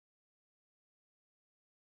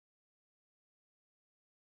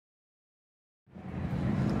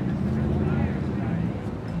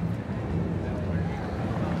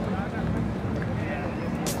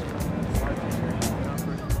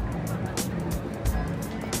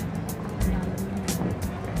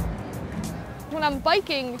when I'm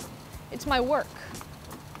biking, it's my work,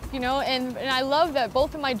 you know, and I love that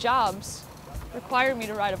both of my jobs require me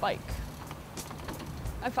to ride a bike.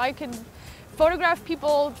 If I could photograph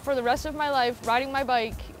people for the rest of my life riding my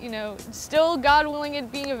bike, you know, still, God willing,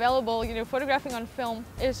 it being available, you know, photographing on film,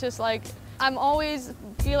 it's just like, I'm always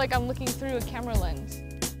feel like I'm looking through a camera lens.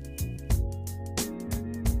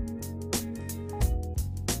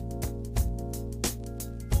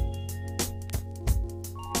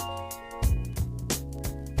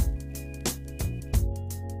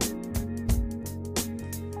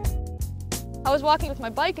 I was walking with my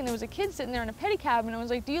bike and there was a kid sitting there in a pedicab and I was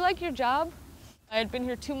like, do you like your job? I had been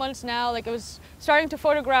here 2 months now, like I was starting to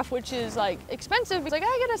photograph, which is like expensive. It's like,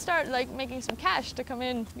 I gotta start like making some cash to come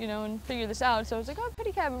in, you know, and figure this out. So I was like, oh,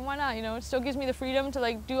 pedicab, and why not? You know, it still gives me the freedom to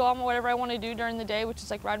like do all whatever I want to do during the day, which is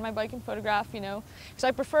like ride my bike and photograph, you know. Because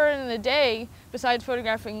I prefer in the day, besides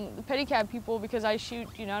photographing the pedicab people, because I shoot,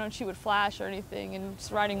 you know, I don't shoot with flash or anything, and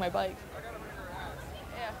just riding my bike.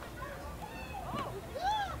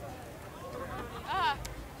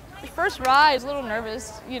 The first ride, I was a little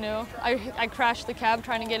nervous, you know. I crashed the cab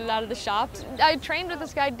trying to get it out of the shop. I trained with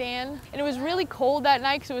this guy, Dan, and it was really cold that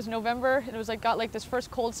night because it was November, and it was like got like this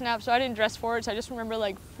first cold snap, so I didn't dress for it, so I just remember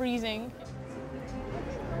like freezing. So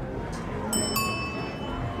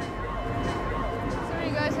are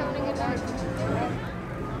you guys having a good night?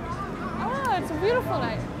 Oh, it's a beautiful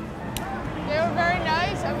night. They were very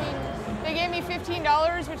nice. I mean, they gave me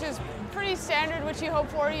 $15, which is pretty standard, which you hope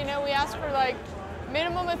for, you know. We asked for like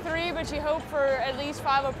minimum of 3, but you hope for at least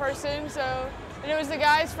 5 a person. So, and it was the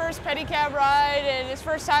guy's first pedicab ride and his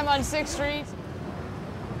first time on 6th Street.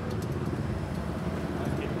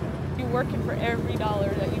 You're working for every dollar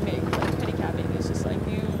that you make, like pedicabbing. It's just like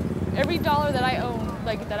every dollar that I own,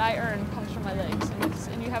 like that I earn, comes from my legs.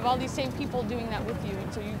 And you have all these same people doing that with you,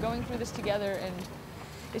 and so you're going through this together, and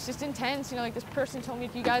it's just intense. You know, like this person told me,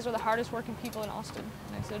 you guys are the hardest working people in Austin.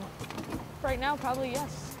 And I said, right now, probably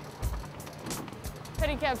yes.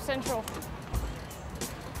 Pedicab Central.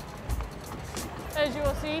 As you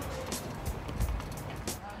will see,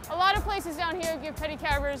 a lot of places down here give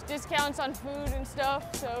pedicabbers discounts on food and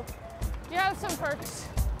stuff, so you have some perks.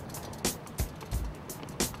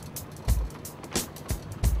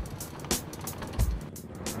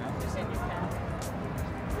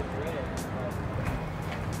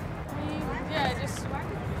 Yeah, just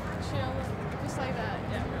chill, just like that.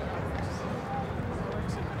 Yeah.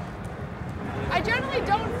 I generally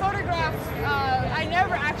don't photograph, I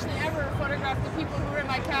never actually ever photograph the people who are in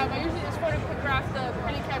my cab. I usually just photograph the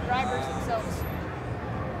pedicab drivers themselves.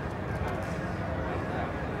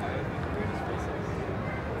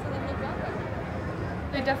 So they look up.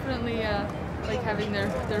 They definitely like having their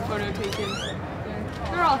photo taken.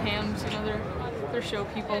 They're all hams, you know, they're show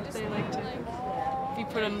people. Yeah, they like to be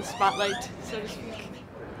put on the spotlight, so to speak.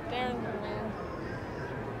 Darren, man.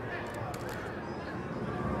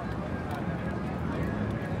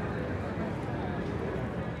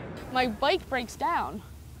 My bike breaks down,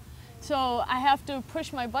 so I have to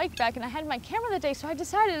push my bike back, and I had my camera that day, so I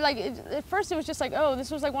decided, like, at first it was just like, oh, this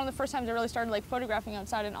was like one of the first times I really started like photographing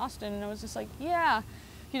outside in Austin, and I was just like, yeah,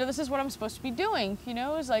 you know, this is what I'm supposed to be doing, you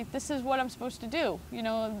know, it was like, this is what I'm supposed to do, you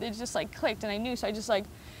know, it just like clicked, and I knew, so I just like,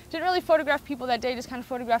 didn't really photograph people that day, just kind of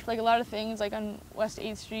photographed like a lot of things, like on West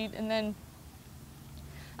 8th Street, and then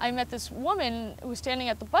I met this woman who was standing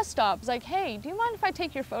at the bus stop. I was like, hey, do you mind if I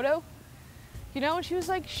take your photo? You know, and she was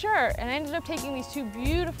like, sure. And I ended up taking these 2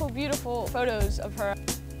 beautiful, beautiful photos of her.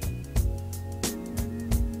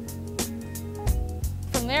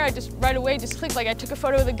 From there, I just right away just clicked. Like, I took a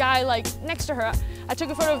photo of the guy like next to her. I took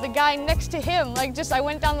a photo of the guy next to him. Like, just I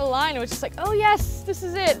went down the line. It was just like, oh yes, this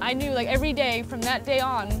is it. I knew like every day from that day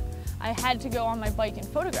on, I had to go on my bike and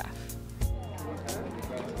photograph.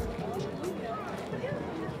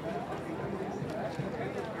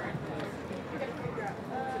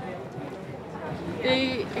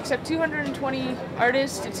 They accept 220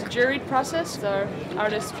 artists. It's a juried process. The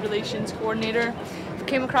artist relations coordinator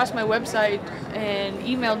came across my website and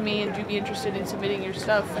emailed me, and would you be interested in submitting your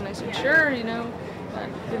stuff? And I said, sure, you know.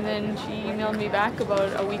 And then she emailed me back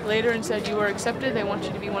about a week later and said, you were accepted. They want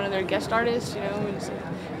you to be one of their guest artists, you know, and said,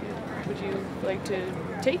 would you like to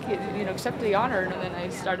take it, you know, accept the honor? And then I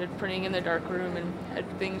started printing in the dark room and had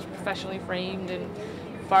things professionally framed, and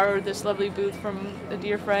borrowed this lovely booth from a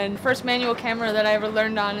dear friend. First manual camera that I ever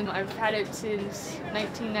learned on, and I've had it since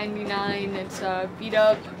 1999. It's beat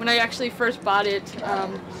up. When I actually first bought it,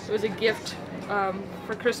 it was a gift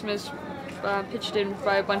for Christmas, pitched in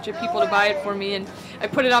by a bunch of people to buy it for me, and I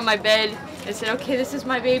put it on my bed and said, okay, this is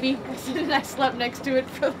my baby. And I slept next to it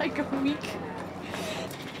for like a week.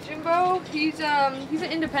 Jimbo, he's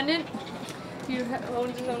an independent. He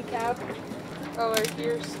owns his own cab. Oh, right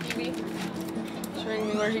here's Stevie, showing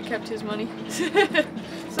me where he kept his money.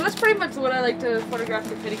 So that's pretty much what I like to photograph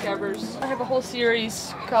for pedicabbers. I have a whole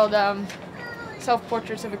series called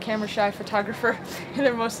Self-Portraits of a Camera-Shy Photographer.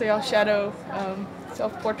 They're mostly all shadow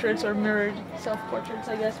self-portraits or mirrored self-portraits,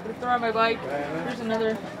 I guess. But if they're on my bike, there's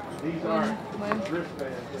another one of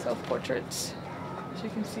my self-portraits. As you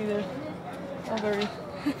can see, they're all very...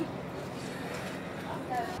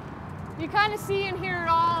 You kind of see and hear it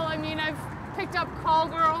all. I mean, I've picked up call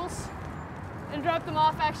girls and dropped them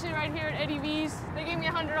off actually right here at Eddie V's. They gave me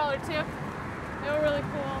a $100 tip. They were really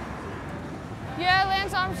cool. Yeah,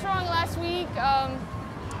 Lance Armstrong last week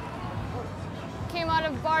came out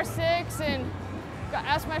of bar 6 and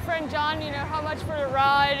asked my friend John, you know, how much for the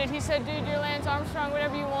ride, and he said, dude, you're Lance Armstrong,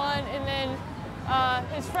 whatever you want. And then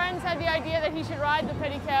his friends had the idea that he should ride the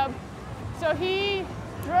pedicab. So he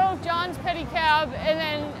drove John's pedicab, and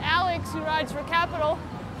then Alex, who rides for Capital,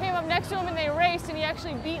 came up next to him and they raced, and he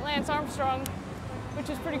actually beat Lance Armstrong, which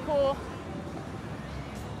is pretty cool.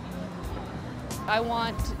 I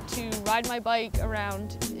want to ride my bike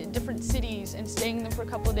around different cities and staying in them for a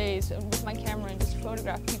couple of days with my camera and just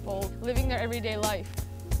photograph people living their everyday life.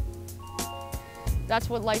 That's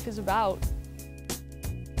what life is about.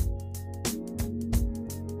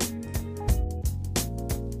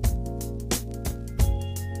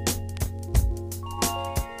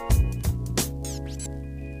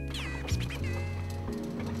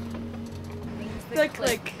 Click,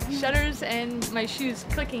 click. Shutters and my shoes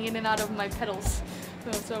clicking in and out of my pedals.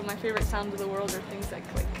 So my favorite sounds of the world are things that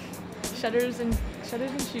click. Shutters and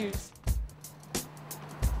shoes.